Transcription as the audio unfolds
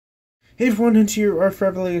Hey everyone, into your our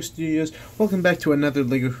Forever LEGO Studios. Welcome back to another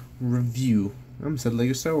LEGO review. I almost said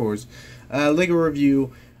LEGO Star Wars. LEGO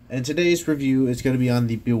review, and today's review is going to be on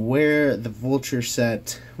the Beware the Vulture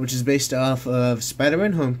set, which is based off of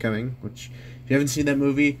Spider-Man Homecoming, which, if you haven't seen that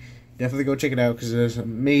movie, definitely go check it out, because it's an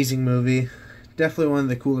amazing movie. Definitely one of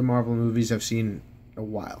the cooler Marvel movies I've seen in a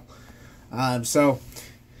while. So,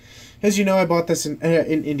 as you know, I bought this in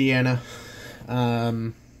Indiana.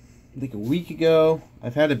 Like a week ago.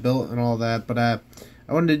 I've had it built and all that, but I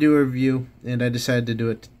wanted to do a review, and I decided to do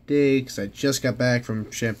it today because I just got back from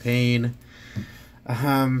Champaign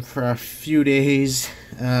for a few days.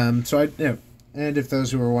 And if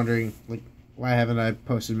those who are wondering, like, why haven't I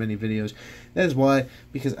posted many videos, that is why,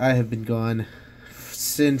 because I have been gone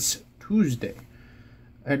since Tuesday.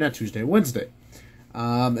 Wednesday.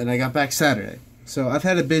 And I got back Saturday. So I've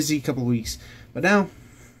had a busy couple weeks, but now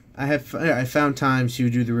I found time to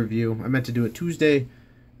do the review. I meant to do it Tuesday.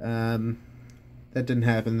 That didn't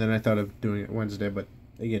happen. Then I thought of doing it Wednesday, but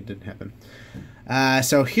again, it didn't happen.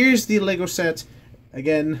 So here's the LEGO set.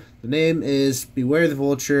 Again, the name is Beware the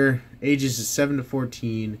Vulture. Ages is 7 to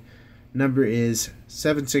 14. Number is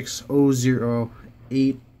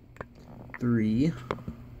 760083. Let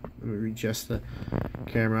me readjust the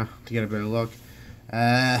camera to get a better look.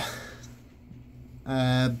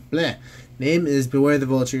 Name is Beware the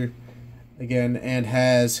Vulture, again, and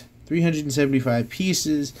has 375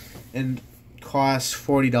 pieces and costs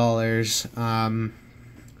 $40.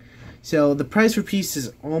 So the price per piece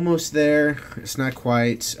is almost there. It's not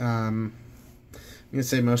quite. I'm gonna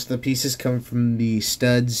say most of the pieces come from the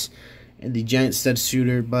studs and the giant stud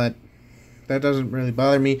shooter, but that doesn't really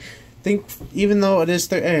bother me. I think even though it is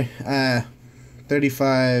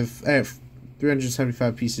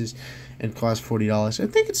 375 pieces and cost $40, I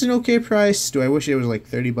think it's an okay price. Do I wish it was like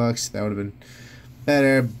 $30? That would have been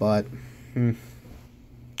better, but it's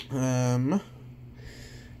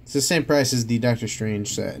the same price as the Doctor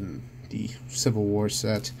Strange set and the Civil War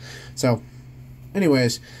set. So,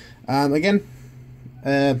 anyways, again,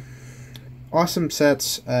 awesome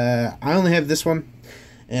sets. I only have this one,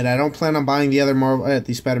 and I don't plan on buying the other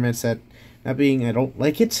the Spider-Man set. Not being I don't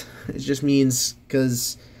like it. It just means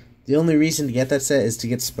because the only reason to get that set is to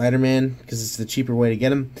get Spider-Man, because it's the cheaper way to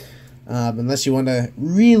get him. Unless you want to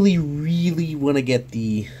really want to get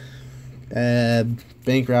the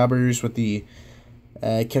bank robbers with the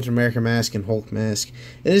Captain America mask and Hulk mask.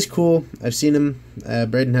 It is cool. I've seen them.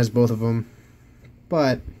 Braden has both of them,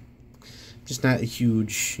 but just not a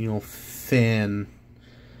huge, fan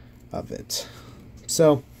of it.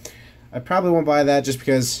 So I probably won't buy that just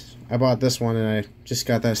because I bought this one and I just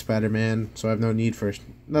got that Spider-Man, so I have no need for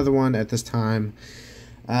another one at this time.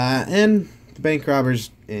 And the bank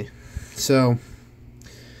robbers, So,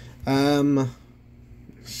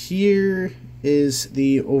 here is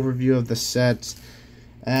the overview of the set.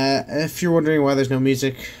 If you're wondering why there's no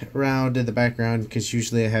music around in the background, because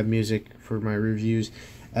usually I have music for my reviews,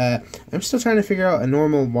 I'm still trying to figure out a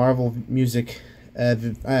normal Marvel music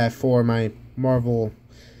for my Marvel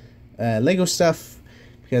LEGO stuff,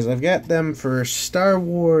 because I've got them for Star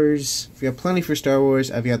Wars. I've got plenty for Star Wars.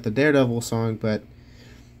 I've got the Daredevil song, but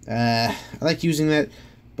I like using that,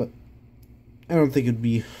 but I don't think it'd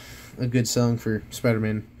be a good song for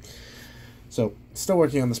Spider-Man. So, still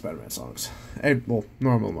working on the Spider-Man songs. Well,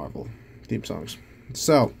 normal Marvel theme songs.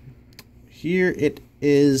 So, here it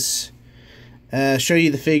is. Show you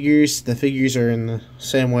the figures. The figures are in the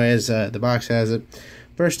same way as the box has it.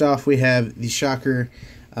 First off, we have the Shocker.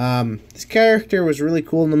 This character was really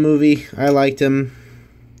cool in the movie. I liked him.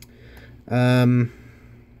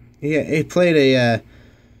 He played a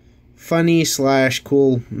funny /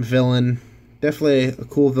 cool villain. Definitely a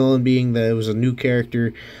cool villain, being that it was a new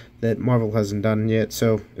character that Marvel hasn't done yet.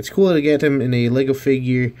 So it's cool to get him in a LEGO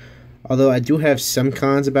figure. Although I do have some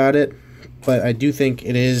cons about it, but I do think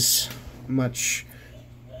it is much.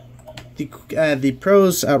 The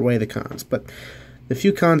pros outweigh the cons, but the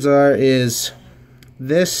few cons is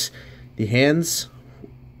this: the hands.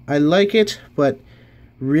 I like it, but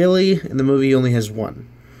really, in the movie, he only has one.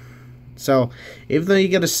 So, even though you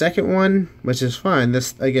get a second one, which is fine,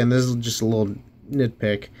 this is just a little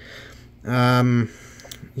nitpick.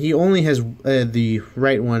 He only has the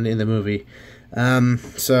right one in the movie. Braden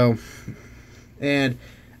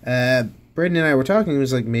and I were talking, it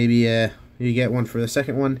was like, maybe you get one for the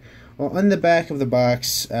second one. Well, on the back of the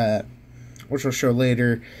box, which I'll show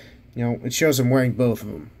later, it shows him wearing both of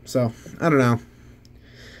them. So, I don't know.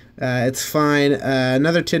 It's fine.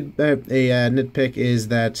 Another nitpick is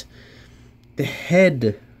that the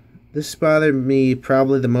head, this bothered me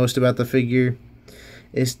probably the most about the figure,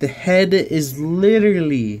 is the head is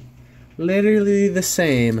literally the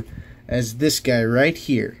same as this guy right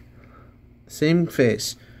here. Same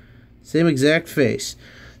face. Same exact face.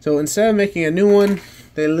 So instead of making a new one,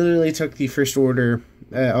 they literally took the First Order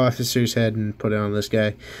officer's head and put it on this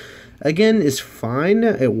guy. Again, it's fine.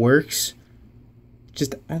 It works.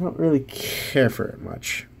 Just, I don't really care for it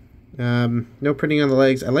much. No printing on the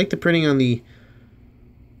legs. I like the printing on the...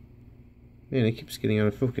 Man, it keeps getting out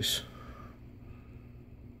of focus.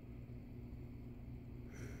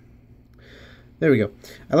 There we go.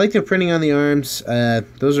 I like the printing on the arms.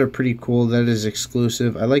 Those are pretty cool. That is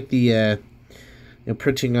exclusive. I like the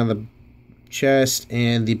printing on the chest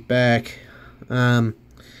and the back.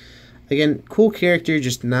 Again, cool character,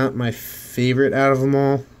 just not my favorite out of them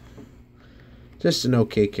all. Just an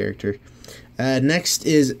okay character. Next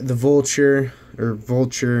is the Vulture, or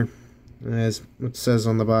Vulture, as it says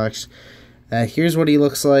on the box. Here's what he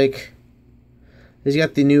looks like. He's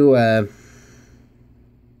got the new... there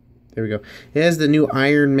we go. He has the new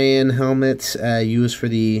Iron Man helmet used for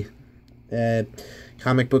the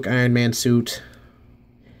comic book Iron Man suit.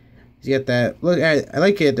 He's got that. Look, I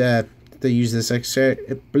like it. They use this extra.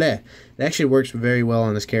 It actually works very well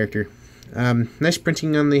on this character. Nice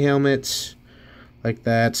printing on the helmet, like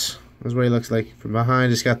that. That's what he looks like from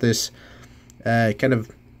behind. It's got this kind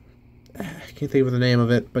of. I can't think of the name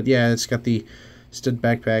of it, but yeah, it's got the stud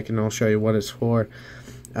backpack, and I'll show you what it's for.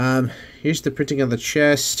 Here's the printing on the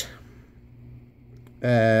chest.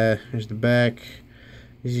 Here's the back.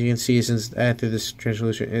 As you can see, since after this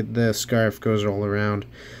translucent, the scarf goes all around.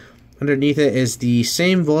 Underneath it is the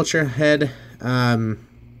same Vulture head from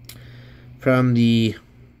the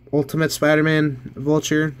Ultimate Spider-Man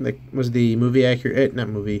Vulture. That was the movie accurate, not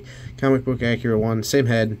movie, comic book accurate one. Same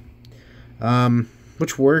head,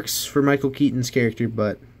 which works for Michael Keaton's character,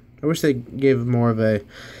 but I wish they gave more of a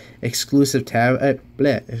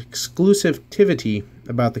exclusivity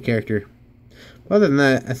about the character. Other than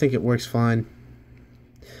that, I think it works fine.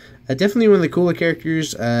 Definitely one of the cooler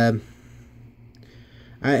characters.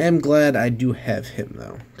 I am glad I do have him,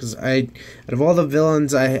 though, because out of all the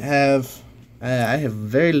villains I have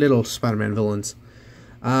very little Spider-Man villains.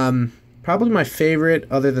 Probably my favorite,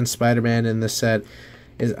 other than Spider-Man in this set,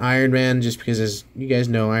 is Iron Man, just because, as you guys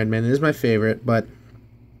know, Iron Man is my favorite, but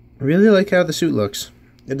I really like how the suit looks.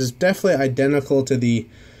 It is definitely identical to the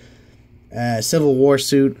Civil War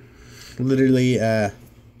suit. Literally,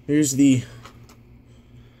 here's the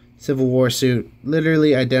Civil War suit.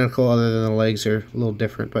 Literally identical, other than the legs are a little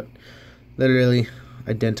different, but literally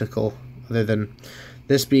identical, other than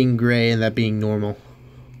this being gray and that being normal.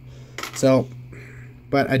 So,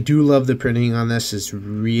 but I do love the printing on this. It's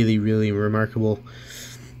really, really remarkable.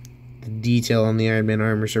 The detail on the Iron Man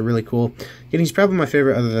armors are really cool. And he's probably my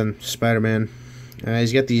favorite, other than Spider-Man.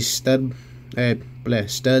 He's got these studs and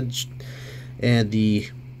the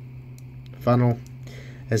funnel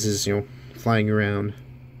as is, flying around.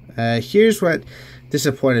 Here's what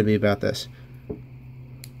disappointed me about this.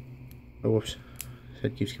 Oh, whoops.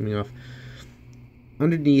 Head keeps coming off.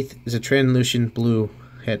 Underneath is a translucent blue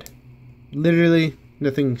head. Literally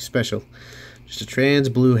nothing special. Just a trans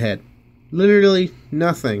blue head. Literally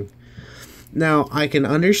nothing. Now, I can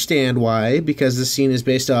understand why, because this scene is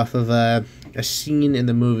based off of a scene in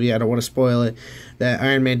the movie. I don't want to spoil it. That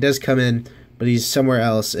Iron Man does come in, but he's somewhere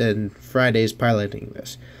else, and Friday's piloting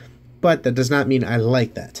this. But that does not mean I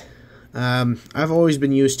like that. I've always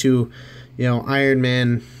been used to, Iron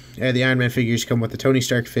Man. The Iron Man figures come with the Tony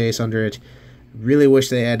Stark face under it. Really wish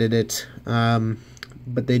they added it,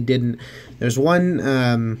 but they didn't. There's one,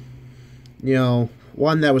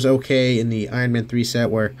 one that was okay in the Iron Man 3 set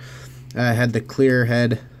where had the clear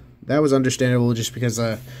head. That was understandable just because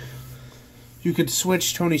you could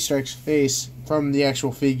switch Tony Stark's face from the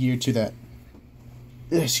actual figure to that.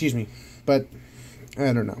 Excuse me, but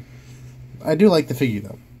I don't know. I do like the figure,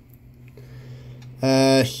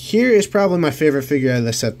 though. Here is probably my favorite figure out of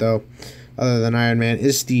the set, though, other than Iron Man,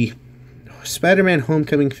 is the Spider-Man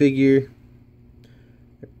Homecoming figure.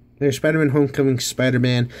 There's Spider-Man Homecoming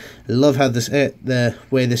Spider-Man. I love how the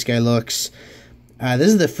way this guy looks. This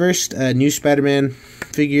is the first new Spider-Man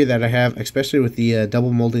figure that I have, especially with the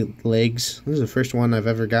double molded legs. This is the first one I've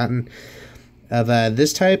ever gotten of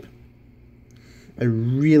this type. I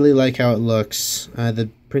really like how it looks. The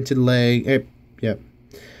printed leg,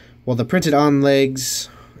 well, the printed on legs,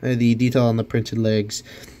 the detail on the printed legs,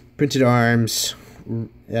 printed arms,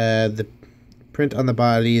 the print on the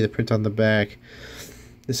body, the print on the back.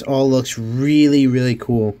 This all looks really, really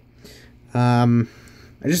cool. I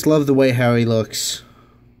just love the way how he looks.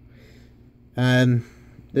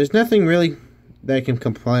 There's nothing really that I can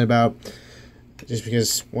complain about, just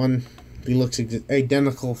because, one, he looks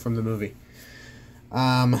identical from the movie.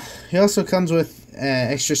 He also comes with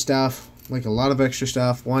extra stuff, like a lot of extra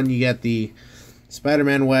stuff. One, you get the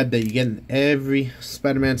Spider-Man web that you get in every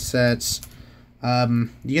Spider-Man sets. You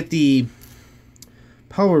get the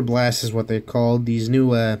Power Blast is what they're called. These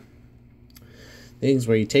new things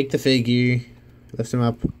where you take the figure, lift him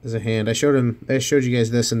up as a hand. I showed you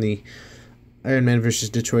guys this in the Iron Man vs.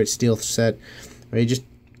 Detroit Steel set, where you just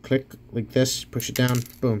click like this, push it down,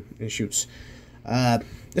 boom, it shoots.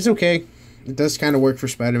 It's okay. It does kind of work for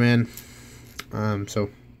Spider-Man, so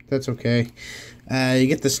that's okay. You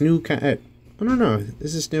get this new kind. I don't know.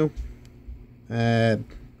 Is this new?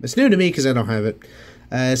 It's new to me because I don't have it.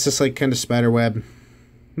 It's just like kind of spider web.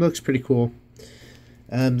 Looks pretty cool.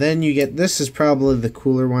 Then you get, this is probably the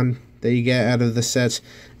cooler one that you get out of the sets.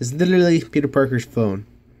 It's literally Peter Parker's phone.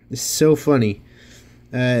 It's so funny.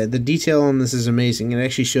 The detail on this is amazing. It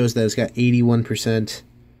actually shows that it's got 81%.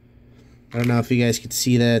 I don't know if you guys could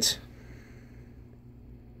see that.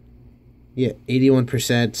 Yeah,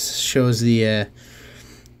 81% shows the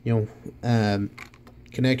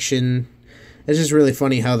connection. It's just really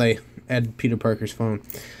funny how they add Peter Parker's phone.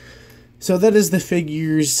 So that is the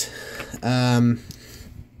figures.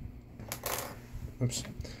 Oops.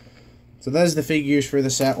 So that is the figures for the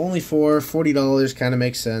set. Only for $40, kind of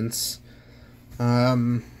makes sense.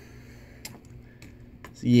 Yeah.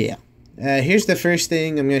 Here's the first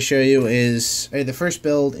thing I'm going to show you is, the first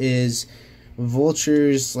build is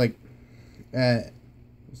Vulture's, like,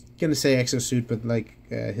 gonna say exosuit, but like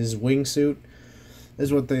his wingsuit. This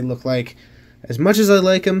is what they look like. As much as I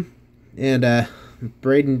like him, and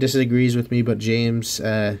Braden disagrees with me, but James,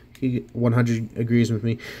 he 100 agrees with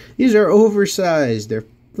me. These are oversized. They're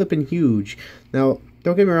flipping huge. Now,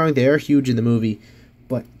 don't get me wrong, they are huge in the movie,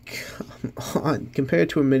 but come on, compared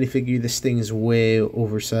to a minifigure, this thing is way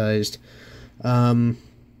oversized.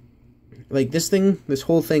 Like this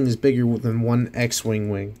whole thing is bigger than one X-Wing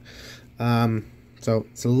wing. So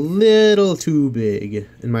it's a little too big,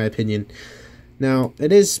 in my opinion. Now,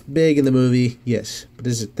 it is big in the movie, yes. But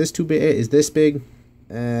is it this too big? Is this big?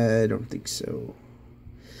 I don't think so.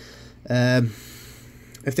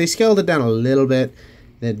 If they scaled it down a little bit,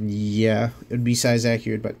 then yeah, it would be size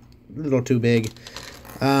accurate, but a little too big.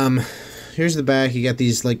 Here's the back. You got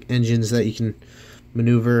these like engines that you can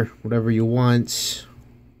maneuver whatever you want.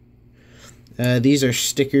 These are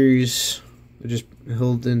stickers. They're just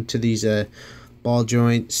held into these ball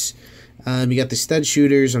joints. You got the stud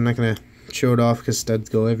shooters. I'm not gonna show it off because studs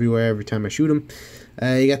go everywhere every time I shoot them.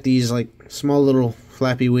 You got these like small little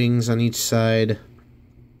flappy wings on each side.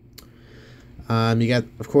 You got,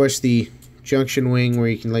 of course, the junction wing where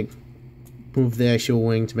you can like move the actual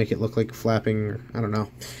wing to make it look like flapping, or I don't know.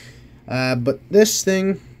 But this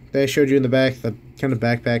thing that I showed you in the back, the kind of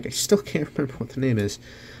backpack, I still can't remember what the name is.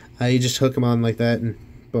 You just hook them on like that and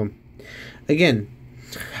boom. Again,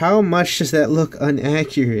 how much does that look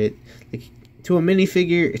inaccurate? Like, to a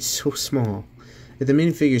minifigure, it's so small. The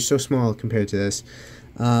minifigure is so small compared to this.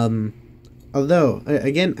 Although,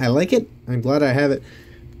 again, I like it. I'm glad I have it.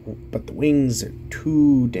 But the wings are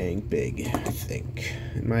too dang big, I think,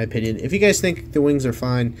 in my opinion. If you guys think the wings are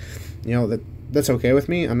fine, you know, that's okay with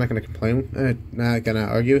me. I'm not going to complain. I'm not going to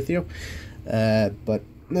argue with you. But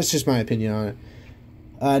that's just my opinion on it.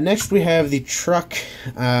 Next, we have the truck.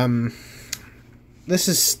 This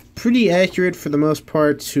is pretty accurate for the most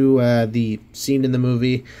part to the scene in the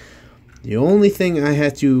movie. The only thing I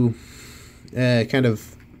had to kind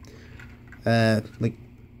of like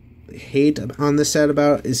hate on this set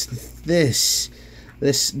about is this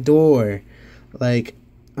door. Like,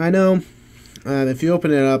 I know if you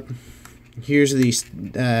open it up, here's the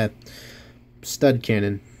stud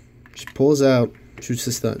cannon. Just pulls out, shoots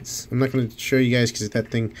the studs. I'm not going to show you guys because that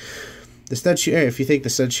thing, the stud shooter, if you think the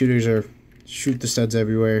stud shooters are shoot the studs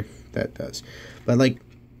everywhere, that does. But like,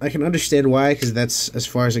 I can understand why, because that's as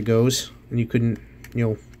far as it goes, and you couldn't, you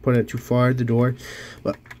know, put it too far at the door.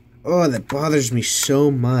 But oh, that bothers me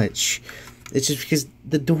so much. It's just because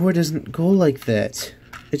the door doesn't go like that.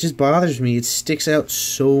 It just bothers me. It sticks out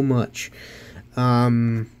so much.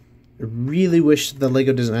 I really wish the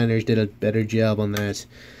Lego designers did a better job on that.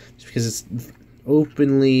 Just because it's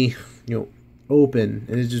openly, you know, open,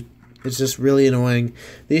 and it's just really annoying.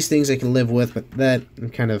 These things I can live with, but that I'm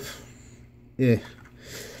kind of, eh.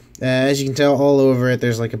 As you can tell, all over it,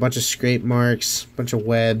 there's like a bunch of scrape marks, a bunch of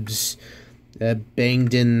webs,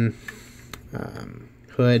 banged in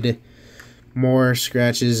hood, more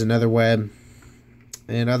scratches, another web.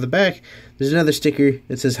 And on the back, there's another sticker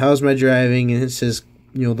that says, "How's my driving?" and it says,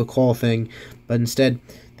 you know, the call thing. But instead,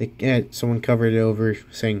 someone covered it over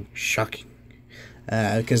saying, "Shocking."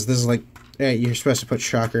 Because this is like, you're supposed to put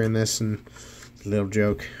shocker in this, and it's a little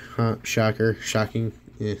joke. Huh? Shocker. Shocking.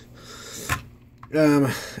 Yeah.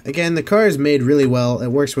 Again, the car is made really well. It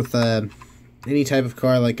works with any type of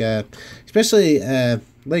car, like especially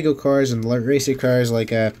Lego cars and racing cars. Like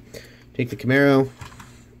take the Camaro,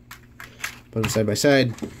 put them side by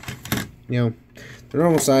side. You know, they're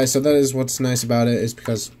normal size. So that is what's nice about it, is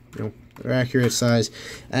because they're accurate size.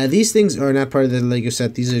 These things are not part of the Lego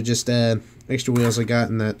set. These are just extra wheels I got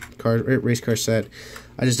in that race car set.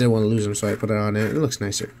 I just didn't want to lose them, so I put it on it. It looks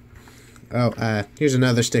nicer. Oh, here's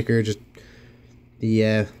another sticker, just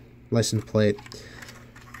the license plate.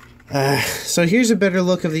 So here's a better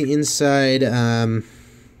look of the inside.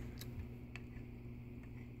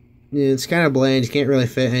 It's kind of bland. You can't really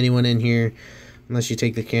fit anyone in here unless you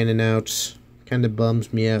take the cannon out. Kind of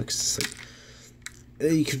bums me out, 'cause it's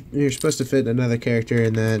like, you're supposed to fit another character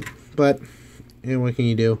in that, but what can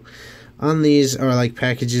you do? On these are like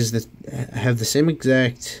packages that have the same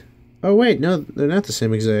exact. Oh wait, no, they're not the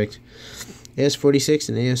same exact. AS46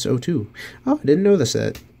 and AS02. Oh, I didn't know this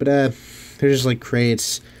set, but they're just like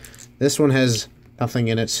crates. This one has nothing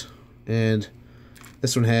in it, and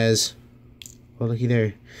this one has. Oh, looky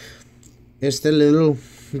there. It's the little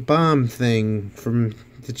bomb thing from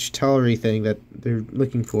the Chitauri thing that they're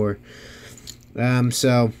looking for.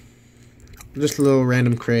 So just little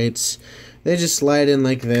random crates. They just slide in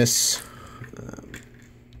like this.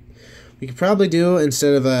 You could probably do,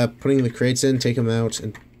 instead of putting the crates in, take them out,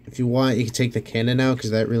 and if you want, you can take the cannon out,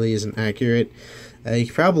 because that really isn't accurate. You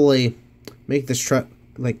could probably make this truck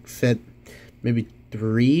like fit maybe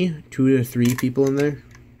 2 to 3 people in there.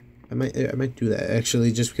 I might do that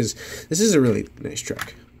actually, just because this is a really nice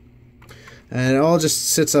truck. And it all just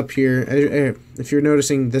sits up here. If you're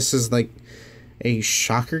noticing, this is like a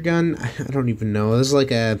shocker gun. I don't even know. This is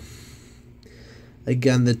like a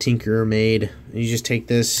gun the Tinkerer made. You just take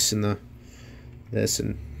this and this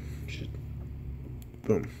and just,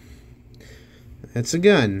 boom. It's a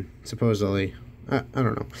gun, supposedly. I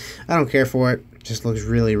don't know. I don't care for it. It just looks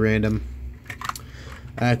really random.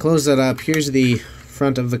 Close that up. Here's the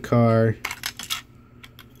front of the car.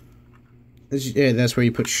 Yeah, that's where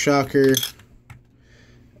you put shocker.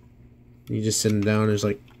 You just sit him down. There's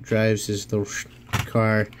like drives his little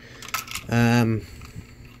car. I'm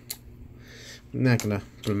not gonna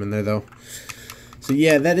put him in there though. So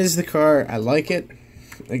yeah, that is the car. I like it.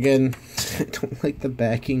 Again, I don't like the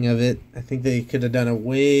backing of it. I think they could have done a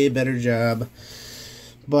way better job.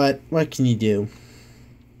 But what can you do?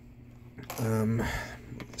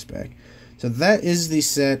 Put this back. So that is the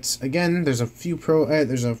set. Again, there's a few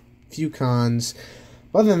there's a few cons.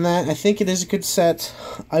 Other than that, I think it is a good set.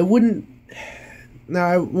 I wouldn't. No,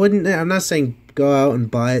 I wouldn't. I'm not saying go out and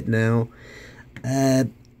buy it now.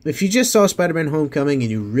 If you just saw Spider-Man Homecoming and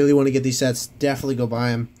you really want to get these sets, definitely go buy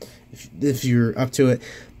them if you're up to it.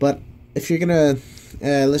 But if you're gonna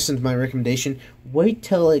listen to my recommendation, wait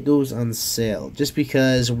till it goes on sale. Just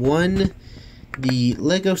because, one, the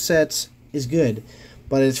Lego set is good,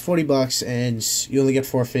 but it's $40 and you only get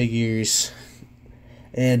 4 figures,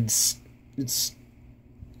 and it's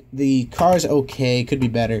the car's okay, could be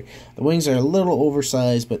better. The wings are a little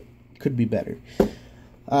oversized, but could be better.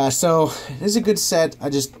 So it is a good set. I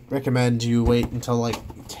just recommend you wait until like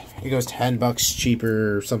it goes $10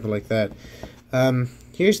 cheaper or something like that.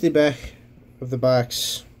 Here's the back of the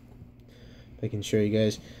box. If I can show you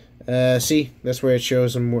guys. See, that's where it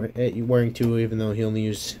shows him wearing 2, even though he only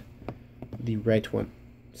used the right one.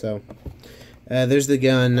 So there's the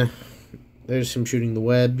gun. There's him shooting the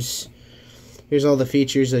webs. Here's all the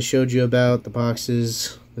features I showed you about, the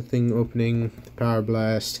boxes, the thing opening, the power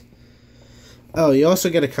blast. Oh, you also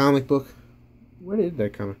get a comic book. Where did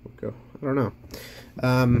that comic book go? I don't know.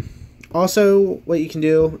 Also, what you can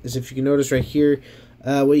do is, if you can notice right here,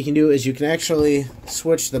 what you can do is you can actually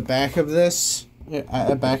switch the back of this,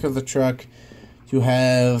 back of the truck, to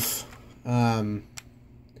have, I'm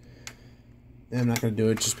not going to do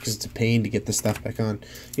it just because it's a pain to get this stuff back on.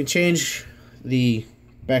 You can change the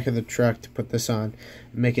back of the truck to put this on,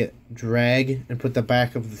 and make it drag, and put the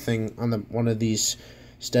back of the thing on one of these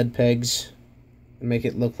stud pegs, and make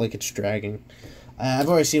it look like it's dragging. I've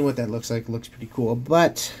already seen what that looks like. It looks pretty cool.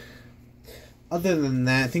 But other than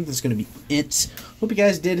that, I think that's going to be it. Hope you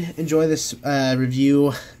guys did enjoy this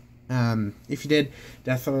review. If you did,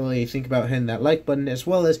 definitely think about hitting that like button, as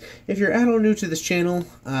well as if you're at all new to this channel,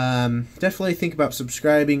 definitely think about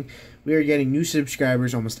subscribing. We are getting new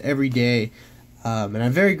subscribers almost every day, and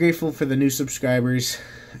I'm very grateful for the new subscribers,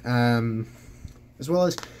 as well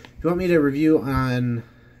as if you want me to review on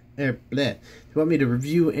if you want me to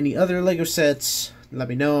review any other Lego sets, let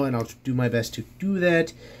me know, and I'll do my best to do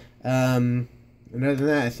that. And other than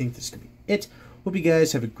that, I think this could be it. Hope you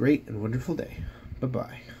guys have a great and wonderful day.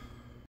 Bye-bye.